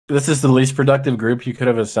This is the least productive group you could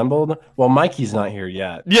have assembled. Well, Mikey's not here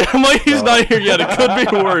yet. Yeah, Mikey's not here yet. It could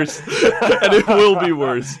be worse, and it will be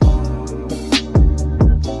worse.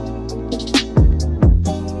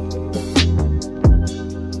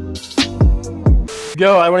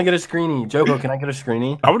 Go, I want to get a screenie. Joko, can I get a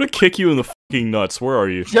screenie? I want to kick you in the fucking nuts. Where are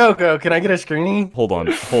you? Joko, can I get a screenie? Hold on.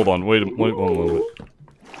 Wait one moment.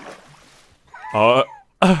 I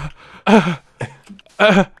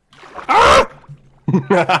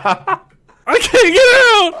can't get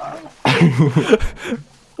out!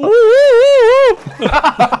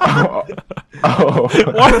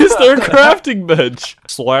 Why is there a crafting bench?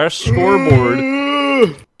 Slash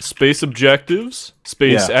scoreboard. Space objectives.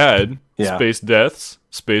 Space add. Yeah. Space deaths.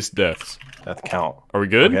 Space deaths. That count. Are we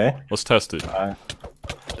good? Okay. Let's test it.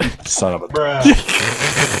 Son of a...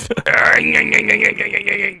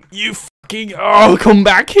 You fucking... Oh, come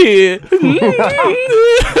back here.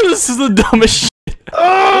 This is the dumbest shit.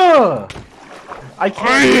 I can't.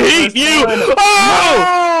 I hate you!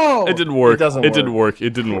 Oh! No! It didn't work. It doesn't It didn't work.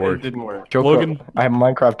 It didn't work. It didn't work. Joko, Logan. I have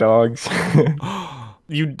Minecraft dogs.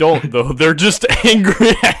 You don't, though. They're just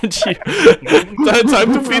angry at you.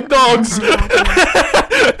 Time to feed dogs.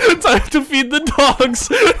 Time to feed the dogs.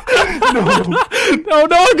 No,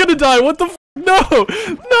 I'm gonna die. What the f? No!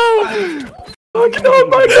 No! No,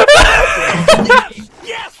 Minecraft!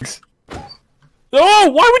 Yes! Oh,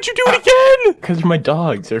 why would you do it again? Because my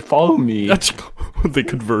dogs, they're following me. They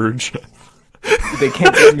converge. They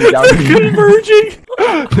can't get me down here. Converging!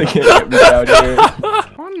 They can't get me down here.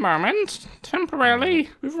 One moment. Temporarily,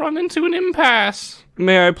 we've run into an impasse.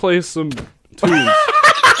 May I play some tunes?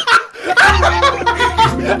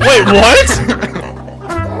 Wait, what?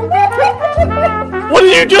 What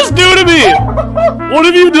did you just do to me? What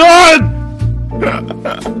have you done?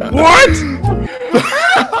 What?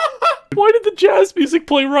 Why did the jazz music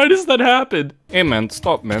play right as that happened? Hey man,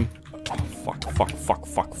 stop man. Fuck. He's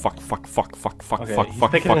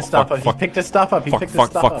picking his stuff up. He picked his stuff up. He picked his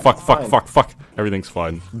stuff up. Fuck. Everything's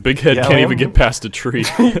fine. Big head can't even get past a tree.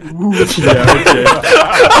 Yeah, okay.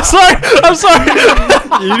 I'm sorry!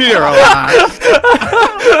 You need to relax.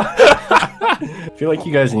 I feel like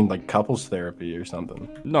you guys need like couples therapy or something.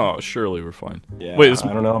 No, surely we're fine. Yeah, wait,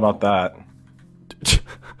 I don't know about that.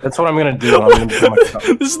 That's what I'm gonna do. I'm gonna become a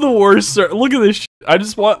couple. This is the worst, sir. Look at this shit. I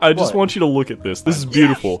just want you to look at this. This is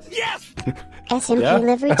beautiful. Yes! SMP Yeah?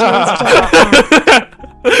 live returns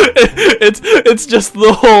It's just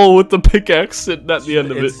the hole with the pickaxe sitting at the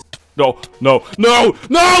end of it. No, don't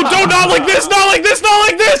not like this, not like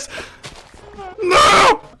this.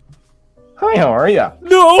 No! Hi, how are ya?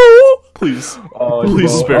 No! Please.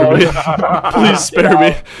 Please spare me. Please spare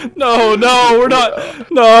me. No, we're not.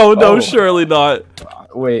 No, surely not.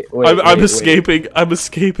 Wait, I'm escaping. I'm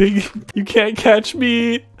escaping. You can't catch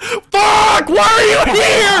me. Fuck! Why are you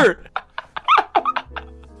here?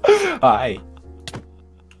 Hi.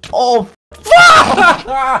 Oh,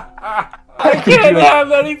 I can't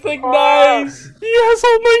have anything nice. He has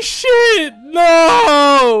all my shit.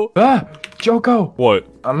 No. Joko. What?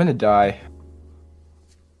 I'm gonna die.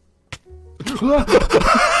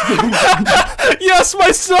 Yes,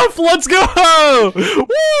 my stuff. Let's go.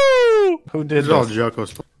 Woo! Who did all this?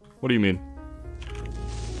 Joko's. What do you mean?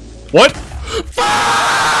 What?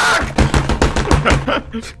 Fuck!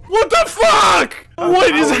 What the fuck?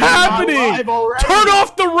 What is happening? Turn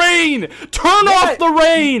off the rain! Turn off the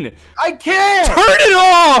rain! I can't! Turn it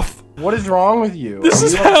off! What is wrong with you? This Are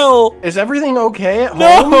is you hell! Is everything okay at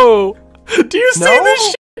home? No! Do you see No? this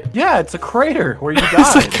shit? Yeah, it's a crater where you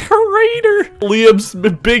It's a died. crater! Liam's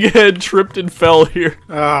big head tripped and fell here.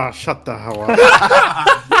 Ah, shut the hell up.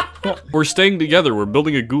 We're staying together. We're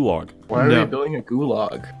building a gulag. Why are we building a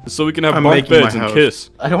gulag? So we can have I'm bunk making my beds and house.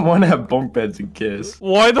 kiss. I don't want to have bunk beds and kiss.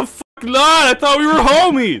 Why the fuck not? I thought we were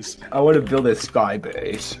homies! I want to build a sky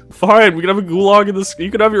base. Fine, we can have a gulag in the sky.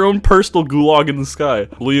 You can have your own personal gulag in the sky.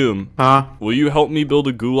 Liam, Huh? will you help me build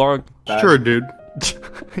a gulag? Sure, dude.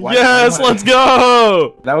 Yes, let's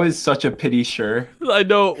go! That was such a pity, sure. I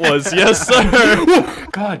know it was. Yes, sir.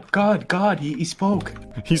 God, he spoke.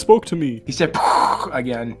 He spoke to me. He said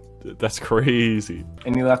again, That's crazy.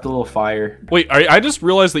 and he left a little fire. Wait, I just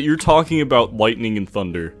realized that you're talking about lightning and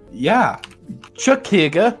thunder. Yeah.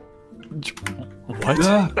 Chukiga. What?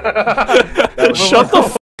 Shut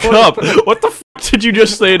the fuck up. What the fuck did you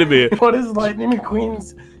just say to me? What is Lightning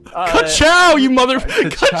McQueen's? Ka-chow, you mother...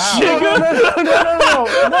 Ka-chiga!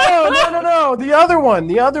 No, the other one.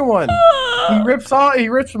 He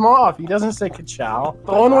rips him off. He doesn't say ka-chow.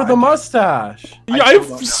 The one with the mustache. Yeah, I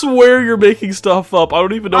swear you're making stuff up. I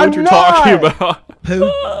don't even know what you're talking about.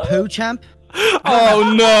 Poo champ?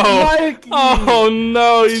 Oh no! Mikey! Oh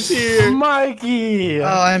no, he's here! Mikey! Oh,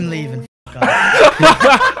 I'm leaving.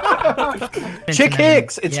 Chick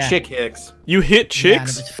Hicks! It's Yeah. Chick Hicks. You hit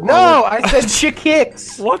chicks? No, I said Chick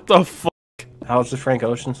Hicks! What the fuck? How's the Frank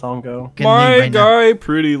Ocean song go? My guy,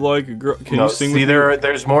 pretty like a girl. Can No, you sing see, with me?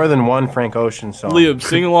 there's more than one Frank Ocean song. Liam,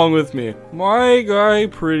 sing along with me. My guy,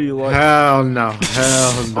 pretty like. Hell no.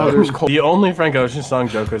 Hell Oh, no. there's cold. The only Frank Ocean song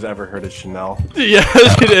Joko's ever heard is Chanel. Yeah,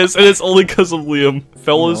 it is, and it's only because of Liam.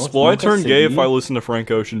 Fellas, No, it's will I not turn the gay city. if I listen to Frank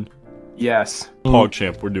Ocean? Yes.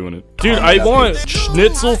 PogChamp, we're doing it. Dude, I want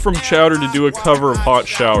Schnitzel from Chowder to do a cover of Hot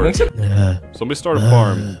Shower. Somebody start a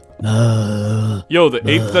farm. Yo, the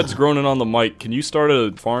ape that's groaning on the mic, can you start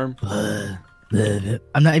a farm? I'm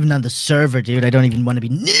not even on the server, dude. I don't even want to be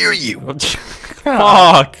near you.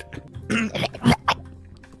 Fuck!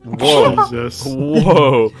 Whoa. Jesus.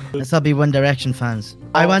 Whoa. Let's all be One Direction fans.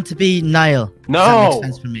 I want to be Niall. No. That makes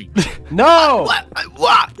sense for me. No!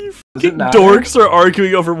 What? Does it matter? Dorks are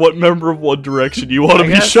arguing over what member of One Direction you want to I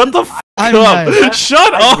be. guess- Shut the fuck I'm up! Niall.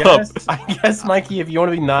 Shut up! I guess, Mikey, if you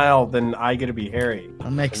want to be Niall, then I get to be Harry.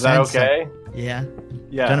 That makes Is that sense. okay? Yeah.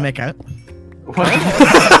 Yeah. Trying to make out?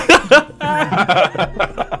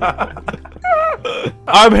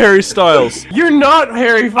 I'm Harry Styles. You're not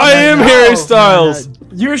Harry. I am Harry Styles.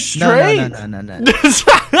 You're No, straight. no.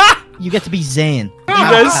 You You get to be Zayn.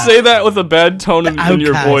 guys say that with a bad tone in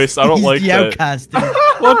your Outcast. voice. I don't He's like the that. outcast, dude.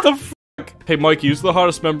 What the fuck? Hey, Mike, use the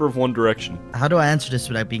hottest member of One Direction. How do I answer this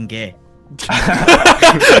without being gay?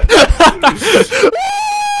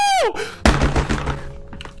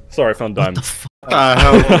 Sorry, I found diamond. What the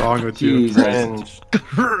hell is wrong with you? Jesus. Cringe.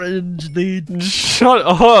 Cringe, dude. Shut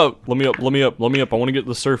up! Let me up. I want to get to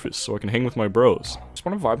the surface so I can hang with my bros. Just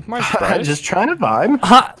want to vibe with my I'm bros. just trying to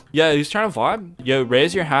vibe. Yeah, he's trying to vibe. Yo,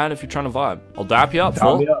 raise your hand if you're trying to vibe. I'll dap you up, Dap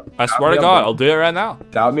fool. me up. I Dap swear me to up, God, bro. I'll do it right now.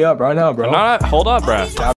 Doubt me up right now, bro. No, hold up,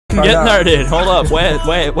 bruh. Doubt I'm right getting now. there, dude. Hold up.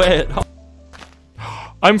 Wait.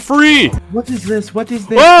 I'm free! What is this? What is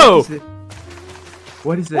this? Whoa!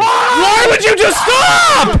 What is this? Why would you just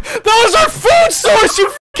stop? That was our food source, you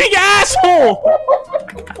fucking asshole!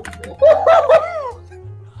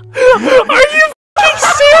 Are you fucking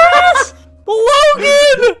serious?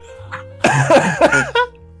 Logan!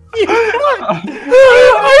 Are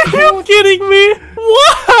you kidding me?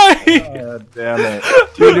 Why? God damn it.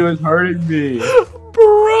 Dude, it was hurting me.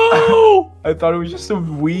 Bro! I thought it was just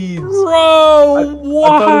some weeds. Bro, I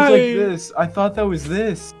why? thought it was like this. I thought that was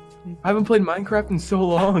this. I haven't played Minecraft in so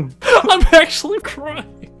long. I'm actually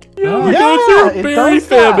crying. No. We're Yeah, going through it a berry does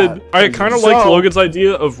that. famine. I kind of like So- Logan's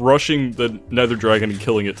idea of rushing the Nether Dragon and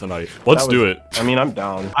killing it tonight. Let's do it. I mean, I'm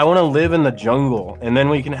down. I want to live in the jungle, and then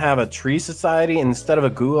we can have a tree society instead of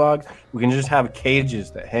a gulag. We can just have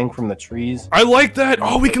cages that hang from the trees. I like that.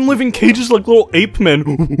 Oh, we can live in cages like little ape men.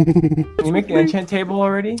 Can you make the enchant table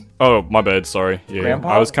already? Oh, my bad. Sorry. Yeah, Grandpa?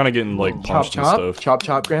 I was kind of getting like Chop punched and chop. stuff. Chop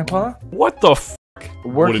chop, Grandpa. What the f?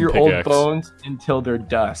 Work Wooden your pickaxe. old bones until they're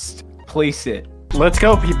dust. Place it. Let's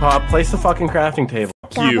go, Peepop. Place the fucking crafting table.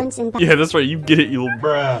 You. Yeah, that's right. You get it, you little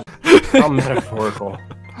bruh. How metaphorical.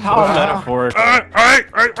 How metaphorical. Are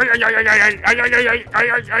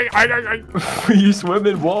you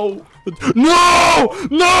swimming? Whoa. No!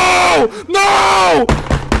 No! No!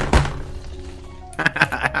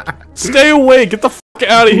 Stay away! Get the fuck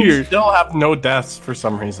out of You here! still have no deaths for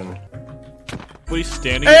some reason. What are you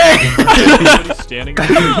standing? What are you standing?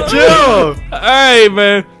 Chill! Hey,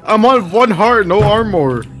 man! I'm on 1 heart, no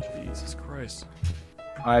armor. Jesus Christ!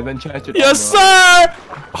 I have enchanted. Yes, armor. sir!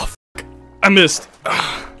 Oh, fuck. I missed.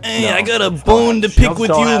 Hey, No, I got a it's bone to fine. pick Shields with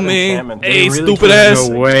don't you, have man. enchantment. They Hey, really stupid can't ass.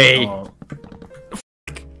 do No way. Oh.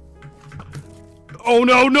 Oh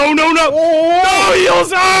no, no, no, no! No,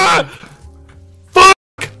 heals! Ah! Fuck!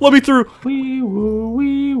 Let me through. Wee woo,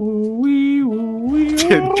 wee woo, wee woo, wee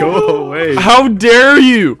woo. Go away. How dare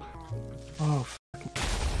you? Oh,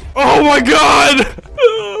 Oh my god!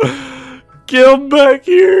 Get back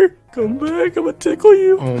here! Come back, I'm gonna tickle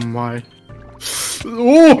you. Oh my.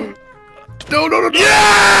 Oh! No, no, no, no.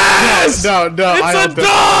 Yes! No, no, It's I a don't think-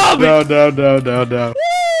 dub! No. Woo!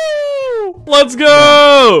 Let's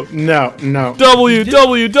go! No, no. W.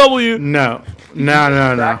 No.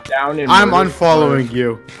 No. track down and I'm murder unfollowing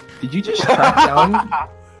you. Did you just track down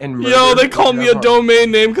and murder? Yo, they call me a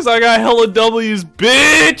domain name because I got hella W's,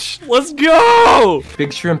 bitch! Let's go! Big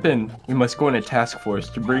Shrimpin', we must go on a task force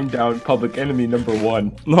to bring down public enemy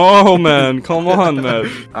 #1. No, man, come on, man.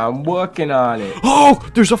 I'm working on it. Oh,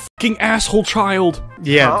 there's a fucking asshole child.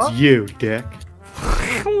 Yeah, it's you, dick.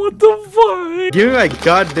 What the fuck? Give me my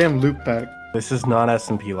goddamn loot back. This is not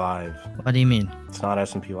S&P Live. What do you mean? It's not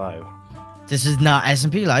S&P Live. This is not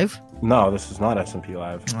S&P Live? No, this is not SMP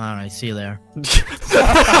Live. Alright, see you there.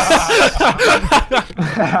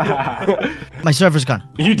 My server's gone.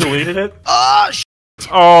 You deleted it? Oh, sh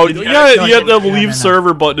Oh, yeah, no, yeah, the no, leave no.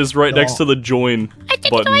 server button is right next to the join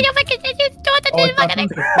button. Oh,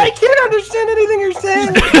 I can't understand anything you're saying.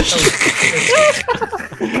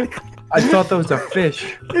 I thought that was a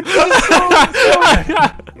fish.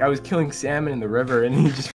 I was killing salmon in the river, and he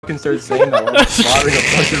just fucking started saying that while I was slaughtering a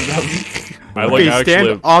bunch of them. I like Okay, stand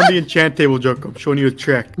actually. on the enchant table, Joko. I'm showing you a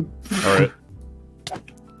trick. Alright.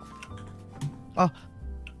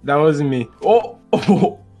 That wasn't me. Oh,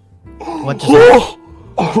 oh, what just oh.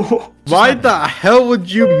 Why the hell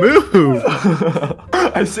would you move?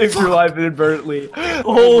 I saved your life inadvertently.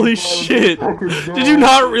 Holy shit! Did you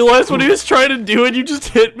not realize what he was trying to do and you just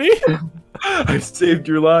hit me? I saved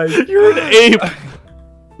your life. You're an ape!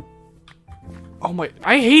 Oh my,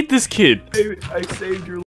 I hate this kid! I saved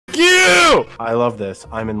your life. You! I love this.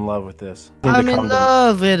 I'm in love with this. I'm in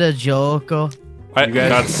love with a Joko. You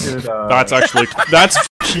guys should, That's actually, that's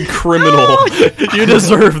fucking criminal. You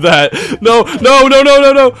deserve that. No, no, no, no,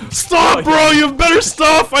 no, no! Stop, bro! You have better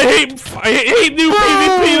stuff! I hate new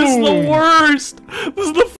PvP! This is the worst! This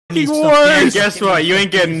is the fucking And worst! guess what? You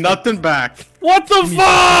ain't getting nothing back. What the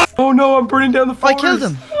fuck? Oh no, I'm burning down the I forest. killed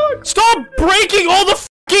him. Stop breaking all the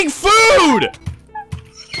fucking food!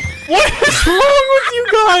 What is wrong with you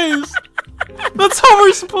guys? That's how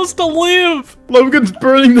we're supposed to live! Logan's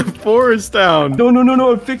burning the forest down. No, no, no,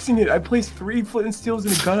 no, I'm fixing it. I placed 3 flint and steels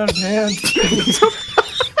and a gun out of hand.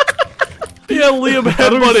 Yeah, Liam, How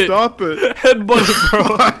do we headbutt it! stop it? Headbutt it,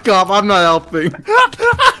 bro! Fuck off, I'm not helping.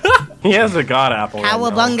 He has a god apple. right now.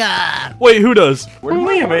 Cowabunga! Wait, who does? Where did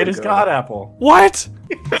Liam my made his go? god apple. What?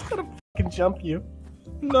 Can jump you.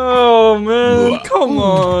 No, man, come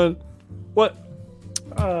on. What?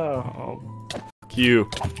 Oh. Fuck you.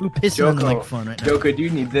 We're pissing on the Joko. microphone right now. Joko, do you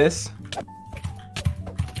need this?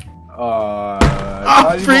 Ah,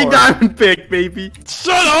 not free anymore. diamond pick, baby.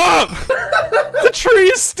 Shut up! The tree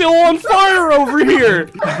is still on fire over here!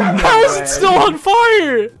 How is it still on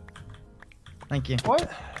fire? Thank you. What?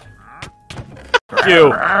 Fuck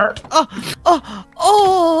you.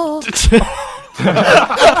 Oh!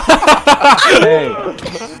 Hey,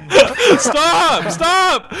 Stop!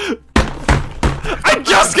 Stop! I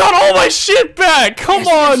just got all my shit back! Come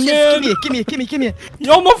on, man! Give me.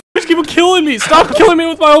 Y'all motherfuckers keep on killing me! Stop killing me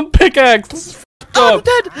with my own pickaxe! This is fucked I'm up.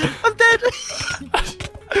 dead! I'm dead!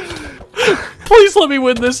 Please let me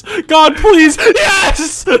win this! God, please!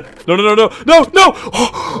 Yes! No, no, no, no, no,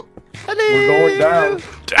 no! we're going down.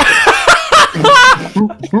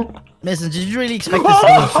 Mason, did you really expect this to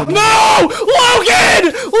go so good? No!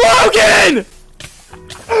 Logan! Logan!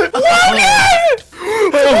 Logan!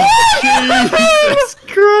 Jesus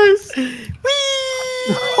Christ.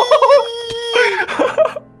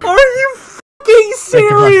 Are you fucking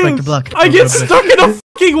serious? Break the block. I get stuck in a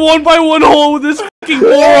fucking 1x1 hole with this fucking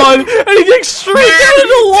moron, and he takes straight down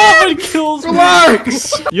into lava and kills me.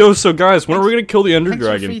 Relax. Yo, so guys, when are we gonna kill the Ender Thanks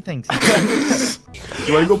for free Dragon? things.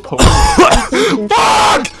 You wanna go poke?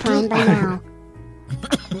 Fuck! Fine by now.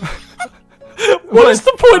 What is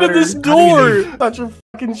the point of this door? Such a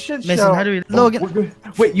fucking shit Mason, show. how do we... Logan! We're good.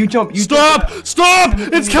 Wait, you jump. You Stop! Jump. Stop!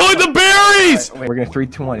 It's killing the berries! Wait, we're gonna 3,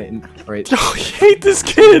 2, 1 it. Right. Oh, I hate this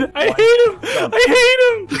kid. I hate him.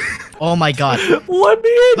 I hate him. Oh my god. Let me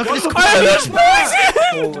in. Look at this There's poison.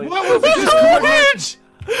 Holy- There's a witch.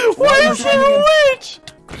 Why is there a witch?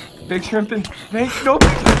 Big shrimp and make no.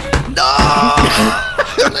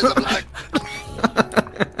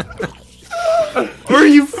 Are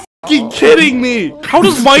you fucking kidding me? How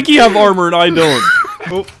does Mikey have armor and I don't?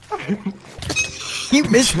 You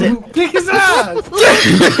missed it. Kick his ass!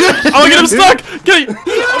 Oh, get him stuck. Get me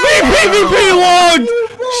PvP logged.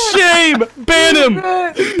 Shame. Ban him.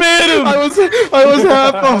 Ban him. I was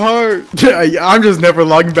half a heart. I'm just never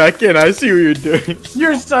logging back in. I see what you're doing.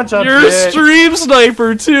 You're such a You're a bitch. stream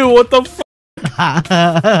sniper too. What the f?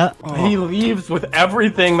 He leaves with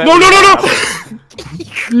everything that. No, no, no, no.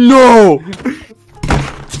 No.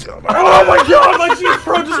 Oh my god, my G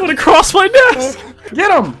Pro just went across my desk!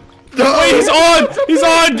 Get him! Wait, he's on! He's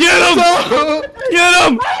on! Get him! Get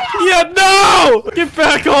him! Yeah, no! Get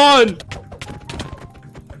back on!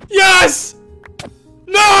 Yes!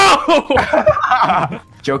 No!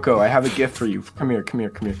 Joko, I have a gift for you. Come here.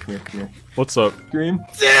 What's up? Scream.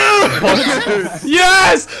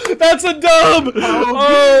 Yes! That's a dub!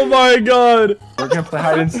 Oh my god! We're gonna play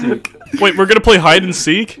hide and seek. Wait, we're gonna play hide and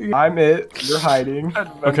seek? I'm it. You're hiding.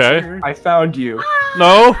 Okay. I found you.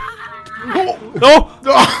 No? No!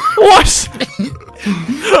 What?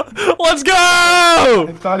 Let's go!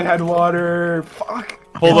 I thought I had water. Fuck.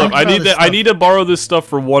 Hold up, I need to borrow this stuff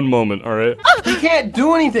for one moment, alright? You can't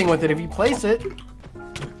do anything with it if you place it.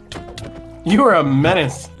 You are a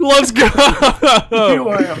menace. Let's go! You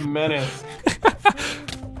are a menace.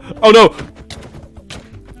 Oh no!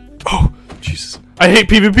 Oh, Jesus. I hate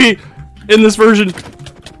PvP in this version.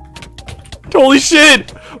 Holy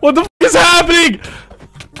shit! What the f is happening?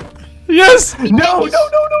 Yes! No!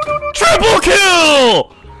 Triple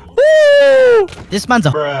kill! Woo! This man's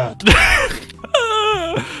a.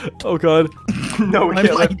 Oh god. No, we My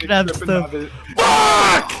can't let him Minecraft trip and stuff. have it.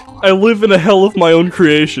 Fuck! I live in a hell of my own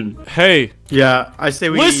creation. Hey. Yeah, I say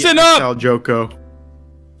we Listen up! tell Joko.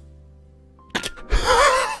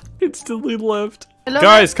 Instantly left. Hello?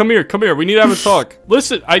 Guys, come here, come here. We need to have a talk.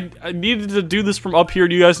 Listen, I needed to do this from up here,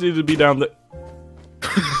 and you guys needed to be down there.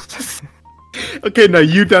 Okay, now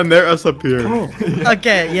you down there, us up here.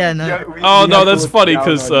 Okay, yeah, no. Yeah, Oh we no, have to that's look funny, down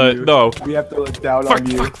cause on you. no. We have to look down Fuck,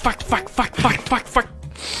 on you. fuck.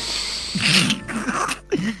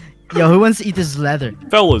 Yo, who wants to eat this leather?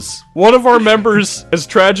 Fellas, one of our members has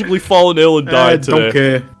tragically fallen ill and died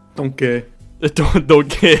today. Don't care. Don't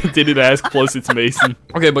care. Didn't ask. Plus, it's Mason.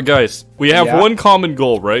 Okay, but guys, we have Yeah. one common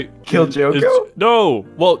goal, right? Kill Joko? No.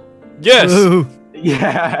 Well, yes. Ooh.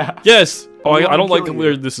 Yeah. Yes. Oh, We I wanna don't like kill you.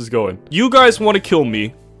 where this is going. You guys want to kill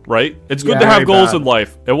me, right? It's good Yeah, to have very goals bad. in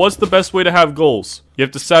life. And what's the best way to have goals? You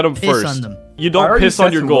have to set them Piss first. on them. You I don't already piss on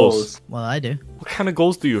set your some goals. Well, I do. What kind of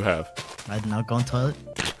goals do you have? I do not go on toilet.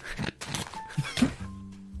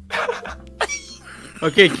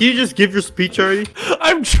 Okay, can you just give your speech already?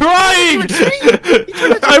 I'm trying!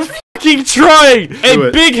 I'm fucking trying! Hey, Do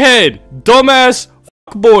it. big head, dumbass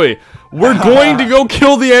boy, we're going to go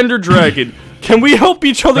kill the Ender Dragon. Can we help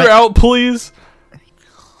each other out, please?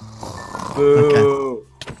 Boo.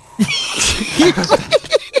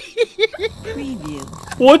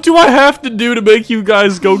 What do I have to do to make you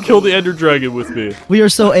guys go kill the Ender Dragon with me? We are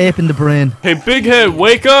so ape in the brain. Hey, big head,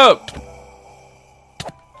 wake up!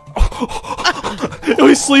 Oh,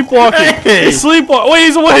 he's sleepwalking. Hey! He's sleepwalking. Wait,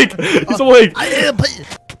 he's awake. He's awake.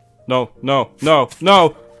 No.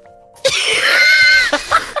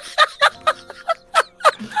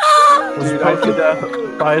 Dude, I did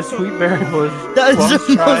that by a sweet berry bush. That is while the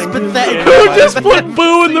most trying to pathetic. get Who my- just put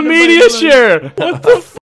boo in the media share? What the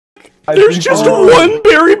f? There's just one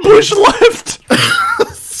berry bush left.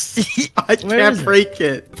 I Where can't is it? break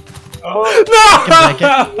it. No!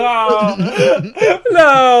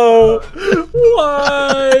 No!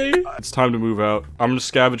 Why? It's time to move out. I'm gonna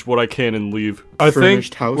scavenge what I can and leave. I think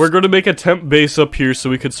Furnished house. we're gonna make a temp base up here so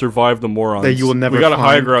we could survive the morons. That you will never We got a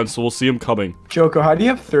high find. ground, so we'll see them coming. Joko, how do you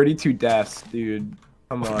have 32 deaths, dude?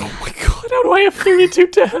 Come on. Oh my god, how do I have 32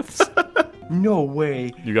 deaths? No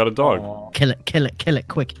way. You got a dog. Aw. Kill it,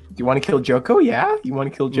 quick. Do you want to kill Joko? Yeah? You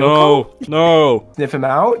want to kill Joko? No, Sniff him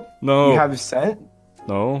out? no, You have his scent?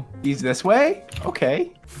 no. He's this way?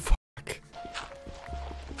 Okay.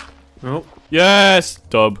 Nope. Yes!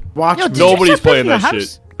 Dub. Watch. Yo, me. did you Nobody's just build playing your that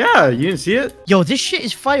house? shit. Yeah, you didn't see it? Yo, this shit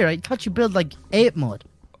is fire. I thought you build like ape mode.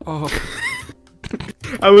 Oh.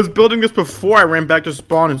 I was building this before I ran back to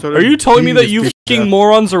spawn and started. Are you telling me that you beating this fucking bitch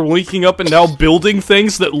morons are waking up and now building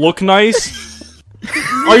things that look nice?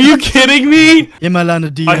 Are you kidding me? In my land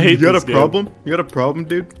of D. I hate up? You got this a game. problem? You got a problem,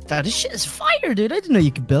 dude? This shit is fire, dude. I didn't know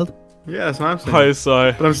you could build. Yeah, that's what I'm saying. Hi,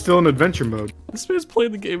 Sai. But I'm still in adventure mode. This man's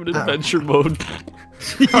playing the game in adventure mode.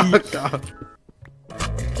 Oh, God.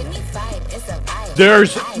 Give me five, it's a vibe.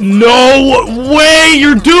 There's no way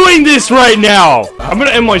you're doing this right now! I'm gonna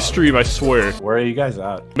end my stream, I swear. Where are you guys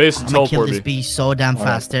at? Mason, I'm gonna kill teleport this me. bee so damn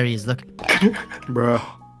fast. There he is. Look. Bruh.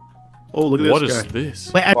 Oh, look at What this is guy.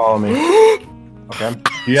 this? Wait, Follow me. Okay.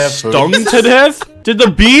 Do you have food? Stung to death? Did the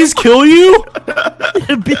bees kill you?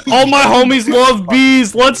 bee. All my homies love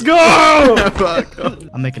bees. Let's go!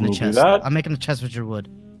 I'm making a Can you do chest. that? I'm making a chest with your wood.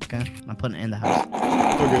 Okay, I'm putting it in the house.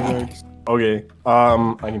 Okay, thanks. Okay.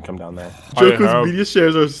 I can come down there. I have- Joko's media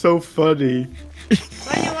shares are so funny.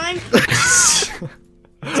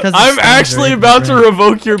 I'm actually about to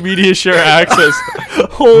revoke your media share access.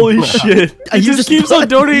 Holy shit. Are It you just just keeps on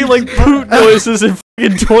donating like poop noises in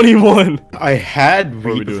fucking 21. I had are we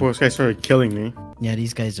weed doing? before this guy started killing me. Yeah,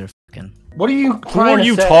 these guys are fucking. What are you Who trying are to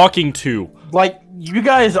you say? talking to? Like, you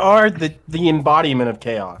guys are the embodiment of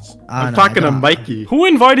chaos. I'm talking to Mikey. Who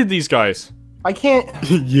invited these guys? I can't.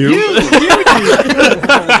 You?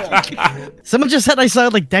 Someone just said I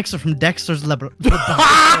sound like Dexter from Dexter's Laboratory.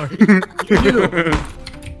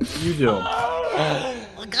 You do.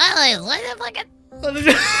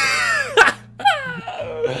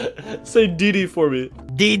 Say Didi for me.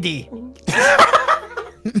 Didi.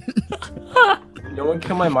 No one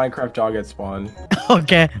kill my Minecraft dog at spawn.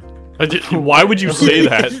 Okay. Why would you say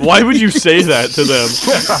that? Why would you say that to them?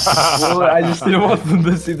 Well, I just didn't want them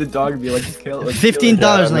to see the dog and be like, kill it. $15 and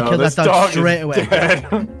I no, killed that this dog dog is straight away.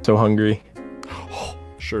 dead. So hungry.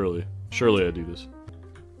 Surely I do this.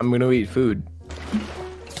 I'm gonna eat food.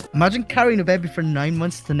 Imagine carrying a baby for 9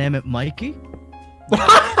 months to name it Mikey.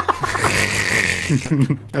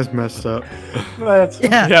 That's messed up. That's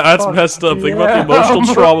Yeah. Yeah, that's messed up. Think about the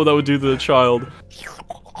emotional trauma that would do to the child.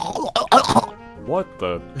 What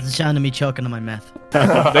the? This is the sound of me choking on my meth.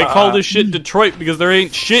 They call this shit Detroit because there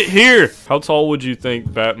ain't shit here. How tall would you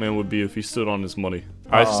think Batman would be if he stood on his money?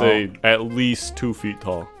 I say at least 2 feet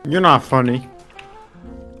tall. You're not funny.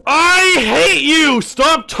 I hate you!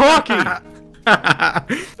 Stop talking! We got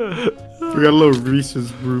a little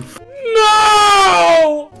Reese's roof.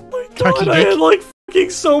 No! My Turkey God, I dick. had like fucking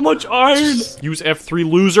so much iron. Use F3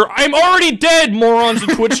 loser. I'm already dead, morons in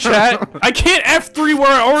Twitch chat. I can't F3 where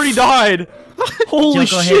I already died. Holy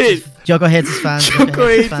shit. Joko hates his fans. Joko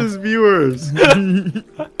hates his viewers. I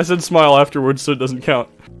said smile afterwards so it doesn't count.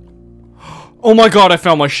 Oh my God, I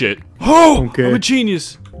found my shit. Oh, Okay. I'm a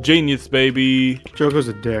genius. Genius, baby. Joko's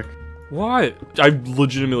a dick. What? I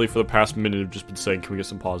legitimately for the past minute have just been saying, can we get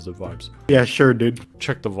some positive vibes? Yeah, sure, dude.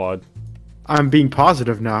 Check the VOD. I'm being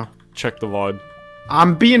positive now. Check the VOD.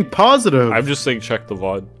 I'm being positive. I'm just saying check the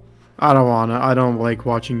VOD. I don't wanna. I don't like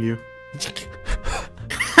watching you.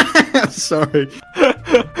 Sorry.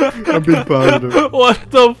 I'm being positive. What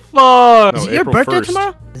the fuck? Is No, it your April birthday 1st.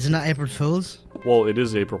 tomorrow? Isn't that April Fool's? Well, it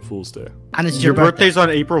is April Fool's Day. And it's Your your birthday. birthday's on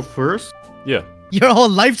April 1st? Yeah. Your whole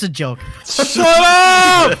life's a joke. Shut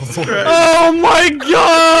up! Oh my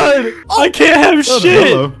God! I can't have shit!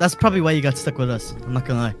 Hello. That's probably why you got stuck with us. I'm not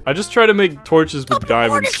gonna lie. I just try to make torches with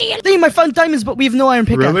diamonds. Damn, I found diamonds, but we have no iron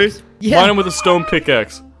pickaxe. Really? Yeah. Mine them with a stone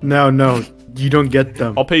pickaxe. No, you don't get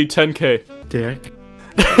them. I'll pay you 10k. Dick.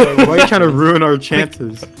 Why are you trying to ruin our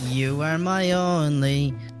chances? You are my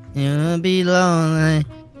only. You'll be lonely.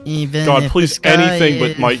 Even God, if please, the sky anything but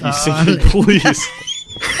is Mikey singing, falling. please.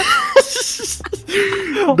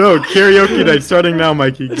 No, karaoke night starting now,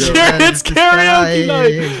 Mikey. Go. It's karaoke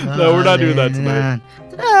night! No, we're not doing that tonight.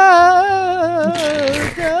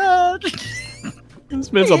 Oh, God.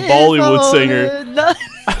 This man's a Bollywood singer.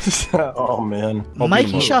 Oh man.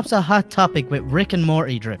 Mikey shop's a hot topic with Rick and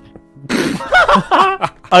Morty drip.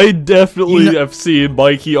 I definitely You know- have seen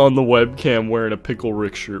Mikey on the webcam wearing a Pickle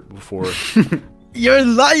Rick shirt before. You're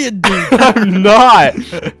lying, dude. I'm not!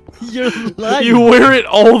 You're lying. You wear it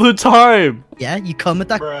all the time! Yeah, you come with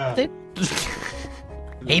that dude?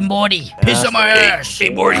 Hey, Morty, piss on my ass. Hey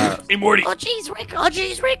Morty! Hey Morty! Oh jeez, Rick. Oh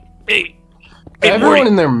jeez, Rick. Hey! Everyone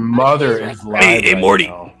and their mother is live Hey, right Morty!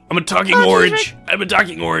 now. I'm a talking orange! I'm a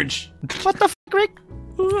talking orange! What the f, Rick?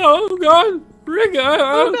 Oh God! Rick,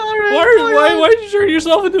 God, Rick, why did you turn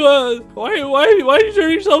yourself into a why did you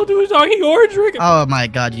turn yourself into a talking orange, Rick? Oh my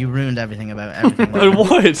God, you ruined everything about everything. And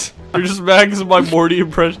what? You're just mad because my Morty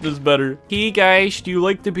impression is better. Hey guys, do you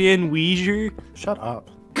like the band Weezer? Shut up.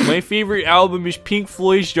 My favorite album is Pink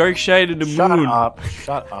Floyd's Dark Side of the Shut Moon. up.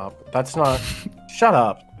 Shut up. That's not. Shut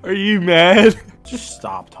up. Are you mad? Just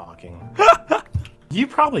stop talking. You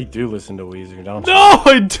probably do listen to Weezer, don't you? No,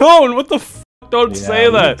 I don't. What the f? Don't Yeah, say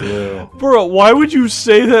you that. do. Bro, why would you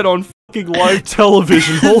say that on fucking live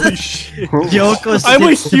television? Holy shit. Joko I'm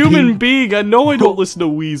a sits to human pee. being. I know I don't listen to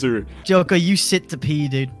Weezer. Joko, you sit to pee,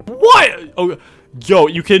 dude. What? Oh, yo,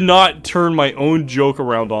 you cannot turn my own joke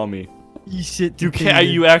around on me. You sit to You pee. can't.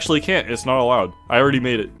 dude. You actually can't. It's not allowed. I already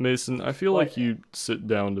made it. Mason, I feel like you sit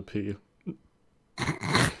down to pee.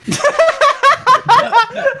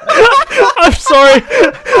 I'm sorry.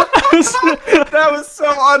 That was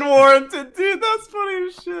so unwarranted, dude. That's funny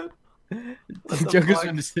as shit. Joker's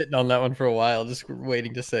been sitting on that one for a while, just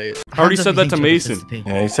waiting to say it. I already How said does that to he think Joko Mason. sits to pee?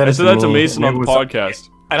 Yeah, he said I it said that to me. Mason on It the was- podcast.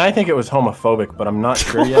 And I think it was homophobic, but I'm not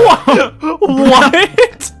sure yet.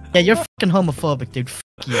 What? Yeah, you're fucking homophobic, dude. F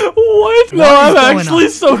you. What? No, What is I'm going actually on?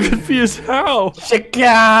 so confused. How?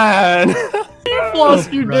 Chicken! You've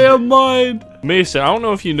lost your brother. damn mind. Mason, I don't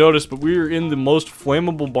know if you noticed, but we're in the most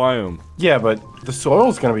flammable biome. Yeah, but the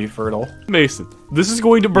soil's gonna be fertile. Mason, this is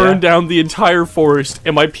going to burn Yeah. down the entire forest,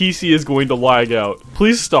 and my PC is going to lag out.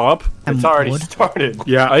 Please stop. It's already Wood. started.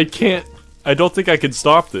 Yeah, I can't. I don't think I can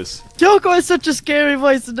stop this. Joko has such a scary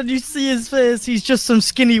voice, and then you see his face. He's just some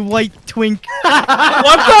skinny white twink.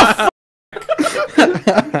 What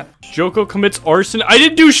the Joko commits arson. I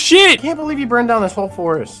didn't do I shit! can't believe you burned down this whole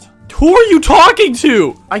forest. Who are you talking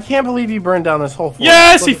to? I can't believe you burned down this whole forest.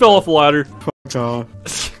 Yes, Look he at fell off a ladder. God.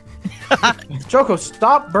 this. Joko,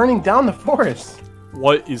 stop burning down the forest.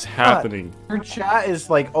 What is happening? Your chat is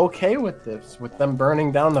like okay with this, with them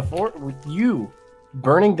burning down the forest, with you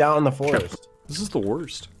burning down the forest. This is the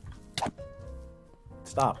worst.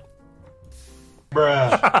 Stop.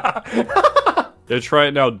 Bruh. Yeah, try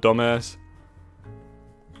it now, dumbass.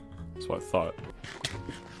 That's what I thought.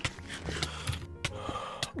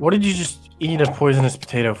 What did you just eat a poisonous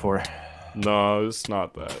potato for? No, it's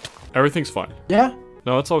not that. Everything's fine. Yeah?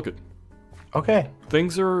 No, it's all good. Okay.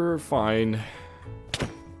 Things are fine.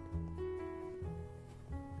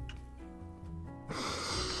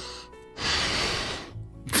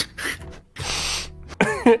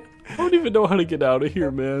 I don't even know how to get out of here,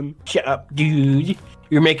 man. Shut up, dude.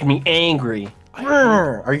 You're making me angry.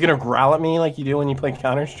 Are you gonna growl at me like you do when you play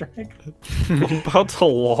Counter-Strike? I'm about to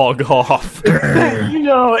log off. You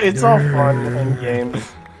know, it's all fun in games.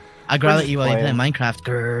 I growl at you while you play Minecraft.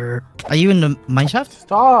 Grrr. Are you in the mineshaft?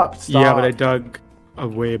 Stop. Yeah, but I dug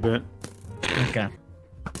away a bit. Okay.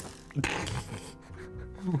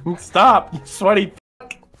 Stop, you sweaty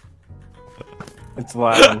fuck. It's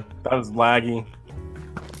lagging. That was laggy.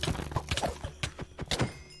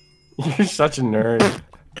 You're such a nerd.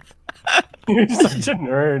 You're such a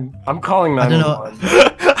nerd. I'm calling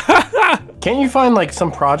 911. Can't you find like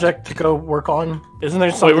some project to go work on? Isn't there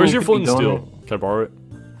something? Wait, where's your you flint could and be doing? steel? Can I borrow it?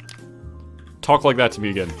 Talk like that to me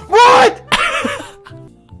again. What?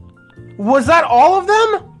 Was that all of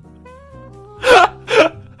them?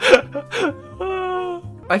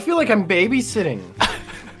 I feel like I'm babysitting.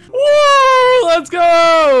 Woo! Let's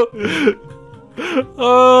go!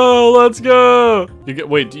 Oh, let's go! You get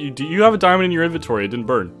wait. Do you have a diamond in your inventory? It didn't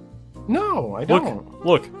burn. No, I don't.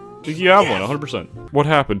 Look. You have one, 100%. What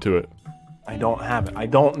happened to it? I don't have it. I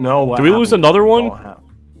don't know what. Did we lose happened. another one?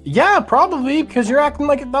 Yeah, probably because you're acting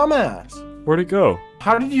like a dumbass. Where'd it go?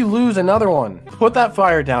 How did you lose another one? Put that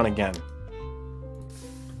fire down again.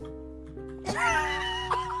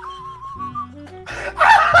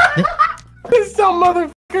 This dumb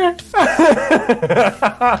motherfucker.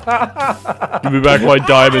 Give me back my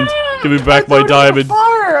diamond. Give me back my diamond.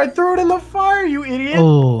 Fire! I threw it in the fire, you idiot.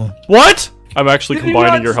 Oh. What? I'm actually Did you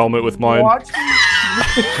combining not your helmet with mine.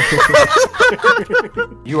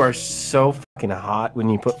 You are so fucking hot when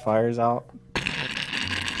you put fires out.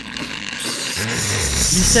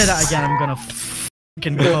 You say that again, I'm gonna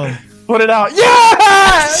fucking go. Put it out.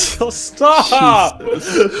 Yes! Stop!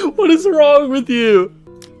 What is wrong with you?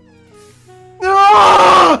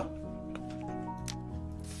 Ah!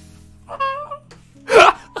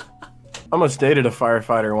 I almost dated a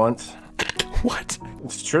firefighter once. What?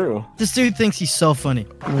 It's true. This dude thinks he's so funny.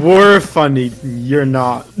 We're funny. You're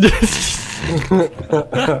not.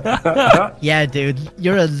 Yeah, dude,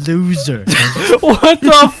 you're a loser. What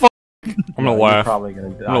the fuck? I'm gonna You're laugh. probably gonna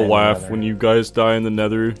die I'm gonna in the laugh nether. when you guys die in the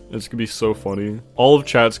nether. It's gonna be so funny. All of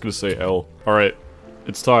chat's gonna say L. Alright,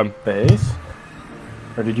 it's time. Base?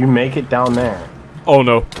 Or did you make it down there? Oh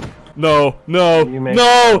no. No, no, You make it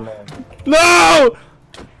down no, there. no!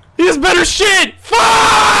 He has better shit! Fuck!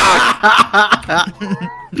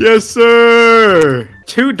 Yes, sir.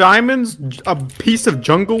 2 diamonds, a piece of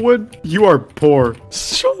jungle wood. You are poor.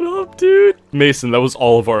 Shut up, dude. Mason, that was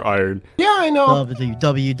all of our iron. Yeah, I know.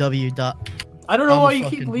 www. I don't know why you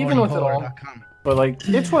keep leaving with it all. But like,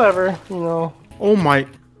 it's whatever, you know. Oh my.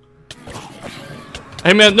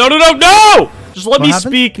 Hey man, no, no, no, no! Just let What me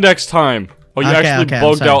happened? speak next time. Oh, you actually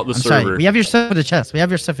bugged out the server. We have your stuff in the chest. We have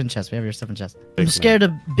your stuff in chest. We have your stuff in chest. I'm scared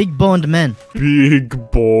of big boned men.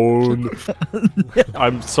 Big bone.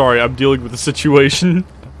 I'm sorry, I'm dealing with the situation.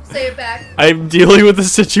 Say it back. I'm dealing with the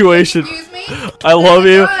situation. Excuse me? I love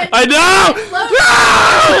you. God. I know! Love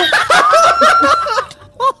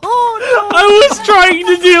I was trying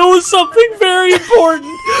to deal with something very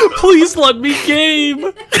important. Please let me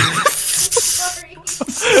game. Sorry.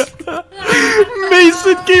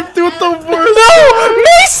 Mason came through with the worst. No!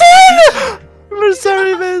 Mason! We're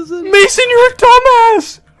sorry, Mason. Mason, you're a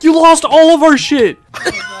dumbass! You lost all of our shit!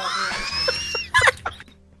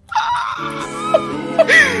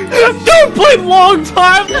 Don't play long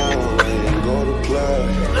time!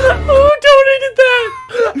 Who donated that?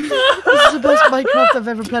 This is the best Minecraft I've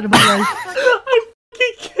ever played in my life. I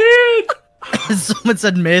fucking can't! Someone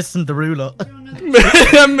said Mason Derulo.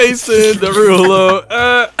 Mason Derulo.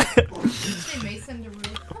 Say Mason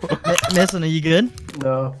Derulo. Mason, are you good?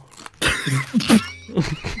 No.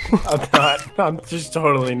 I'm not. I'm just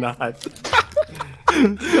totally not.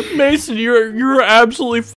 Mason, you're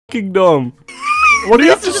absolutely fucking dumb. What do you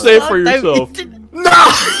have to say for yourself?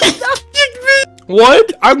 No.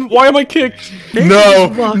 What? Why am I kicked? No.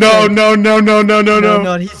 No. No. No. No. No. No. No.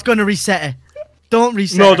 No, he's gonna reset it. Don't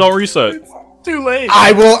reset No, it. don't reset. Too late.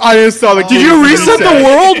 I will uninstall the game. Did you reset the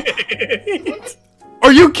world?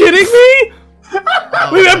 Are you kidding me?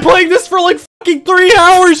 We've been playing this for like fucking 3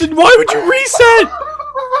 hours, and why would you reset?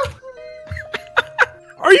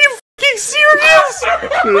 Are you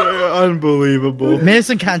Unbelievable.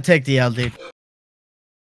 Mason can't take the L, dude.